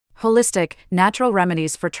Holistic, natural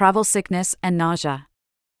remedies for travel sickness and nausea.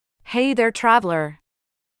 Hey there, traveler!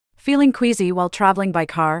 Feeling queasy while traveling by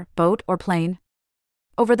car, boat, or plane?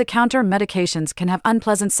 Over-the-counter medications can have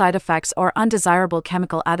unpleasant side effects or undesirable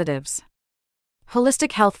chemical additives.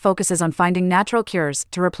 Holistic Health focuses on finding natural cures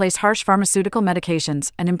to replace harsh pharmaceutical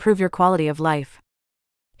medications and improve your quality of life.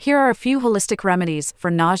 Here are a few holistic remedies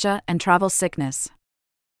for nausea and travel sickness.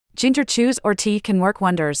 Ginger chews or tea can work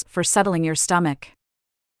wonders for settling your stomach.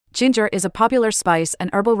 Ginger is a popular spice and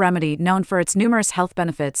herbal remedy known for its numerous health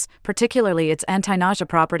benefits, particularly its anti-nausea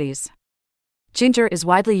properties. Ginger is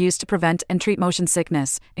widely used to prevent and treat motion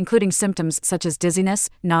sickness, including symptoms such as dizziness,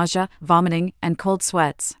 nausea, vomiting, and cold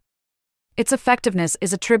sweats. Its effectiveness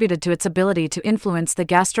is attributed to its ability to influence the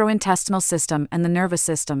gastrointestinal system and the nervous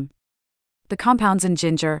system. The compounds in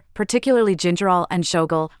ginger, particularly gingerol and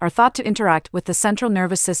shogal, are thought to interact with the central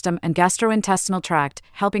nervous system and gastrointestinal tract,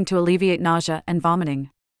 helping to alleviate nausea and vomiting.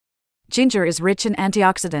 Ginger is rich in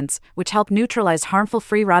antioxidants, which help neutralize harmful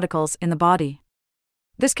free radicals in the body.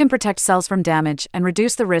 This can protect cells from damage and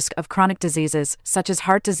reduce the risk of chronic diseases, such as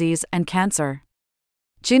heart disease and cancer.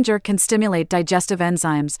 Ginger can stimulate digestive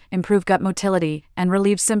enzymes, improve gut motility, and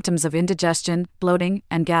relieve symptoms of indigestion, bloating,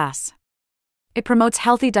 and gas. It promotes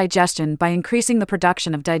healthy digestion by increasing the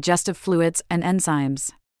production of digestive fluids and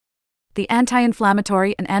enzymes. The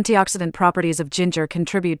anti-inflammatory and antioxidant properties of ginger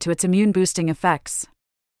contribute to its immune-boosting effects.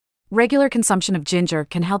 Regular consumption of ginger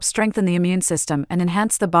can help strengthen the immune system and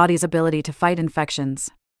enhance the body's ability to fight infections.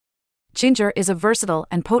 Ginger is a versatile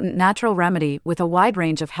and potent natural remedy with a wide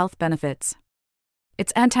range of health benefits.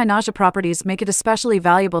 Its anti-nausea properties make it especially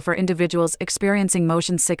valuable for individuals experiencing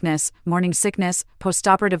motion sickness, morning sickness,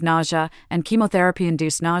 postoperative nausea, and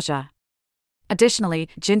chemotherapy-induced nausea. Additionally,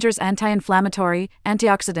 ginger's anti-inflammatory,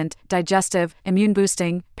 antioxidant, digestive,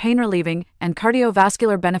 immune-boosting, pain-relieving, and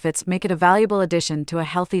cardiovascular benefits make it a valuable addition to a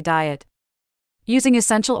healthy diet. Using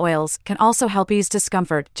essential oils can also help ease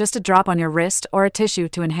discomfort, just a drop on your wrist or a tissue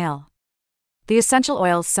to inhale. The essential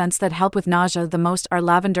oil scents that help with nausea the most are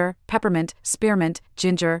lavender, peppermint, spearmint,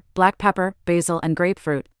 ginger, black pepper, basil, and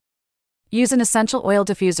grapefruit. Use an essential oil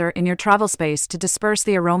diffuser in your travel space to disperse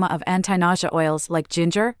the aroma of anti-nausea oils like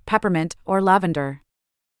ginger, peppermint, or lavender.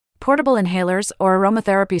 Portable inhalers or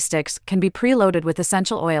aromatherapy sticks can be preloaded with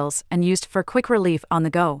essential oils and used for quick relief on the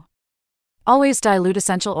go. Always dilute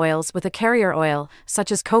essential oils with a carrier oil, such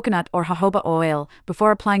as coconut or jojoba oil,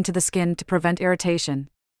 before applying to the skin to prevent irritation.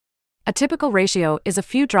 A typical ratio is a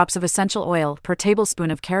few drops of essential oil per tablespoon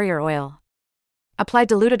of carrier oil. Apply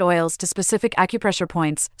diluted oils to specific acupressure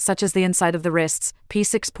points, such as the inside of the wrists,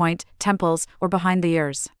 P6 point, temples, or behind the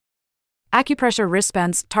ears. Acupressure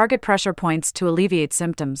wristbands target pressure points to alleviate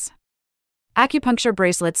symptoms. Acupuncture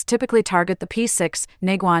bracelets typically target the P6,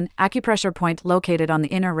 Naguan, acupressure point located on the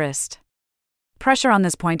inner wrist. Pressure on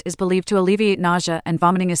this point is believed to alleviate nausea and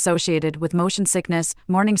vomiting associated with motion sickness,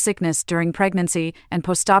 morning sickness during pregnancy, and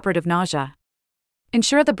postoperative nausea.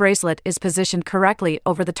 Ensure the bracelet is positioned correctly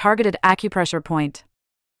over the targeted acupressure point.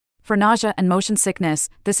 For nausea and motion sickness,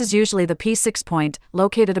 this is usually the P6 point,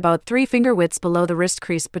 located about 3 finger widths below the wrist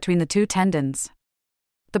crease between the two tendons.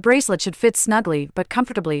 The bracelet should fit snugly but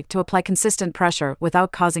comfortably to apply consistent pressure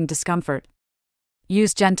without causing discomfort.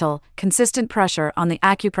 Use gentle, consistent pressure on the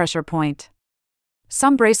acupressure point.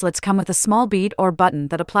 Some bracelets come with a small bead or button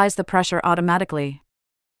that applies the pressure automatically.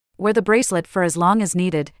 Wear the bracelet for as long as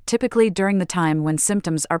needed, typically during the time when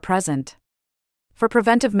symptoms are present. For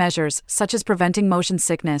preventive measures, such as preventing motion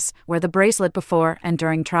sickness, wear the bracelet before and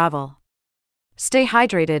during travel. Stay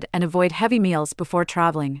hydrated and avoid heavy meals before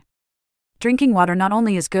traveling. Drinking water not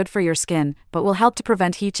only is good for your skin, but will help to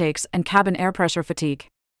prevent heataches and cabin air pressure fatigue.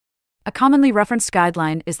 A commonly referenced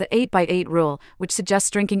guideline is the 8x8 rule, which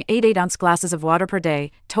suggests drinking 8 8-ounce glasses of water per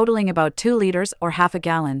day, totaling about 2 liters or half a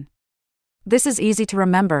gallon. This is easy to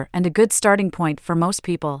remember and a good starting point for most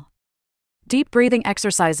people. Deep breathing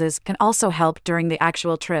exercises can also help during the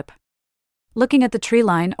actual trip. Looking at the tree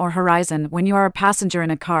line or horizon when you are a passenger in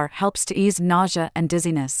a car helps to ease nausea and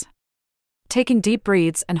dizziness. Taking deep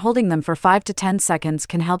breaths and holding them for 5 to 10 seconds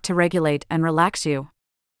can help to regulate and relax you.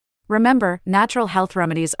 Remember, natural health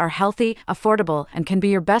remedies are healthy, affordable, and can be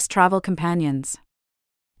your best travel companions.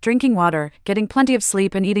 Drinking water, getting plenty of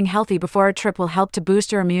sleep, and eating healthy before a trip will help to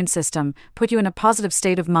boost your immune system, put you in a positive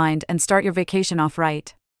state of mind, and start your vacation off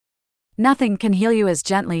right. Nothing can heal you as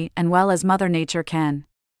gently and well as Mother Nature can.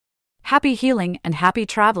 Happy healing and happy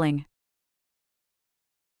traveling!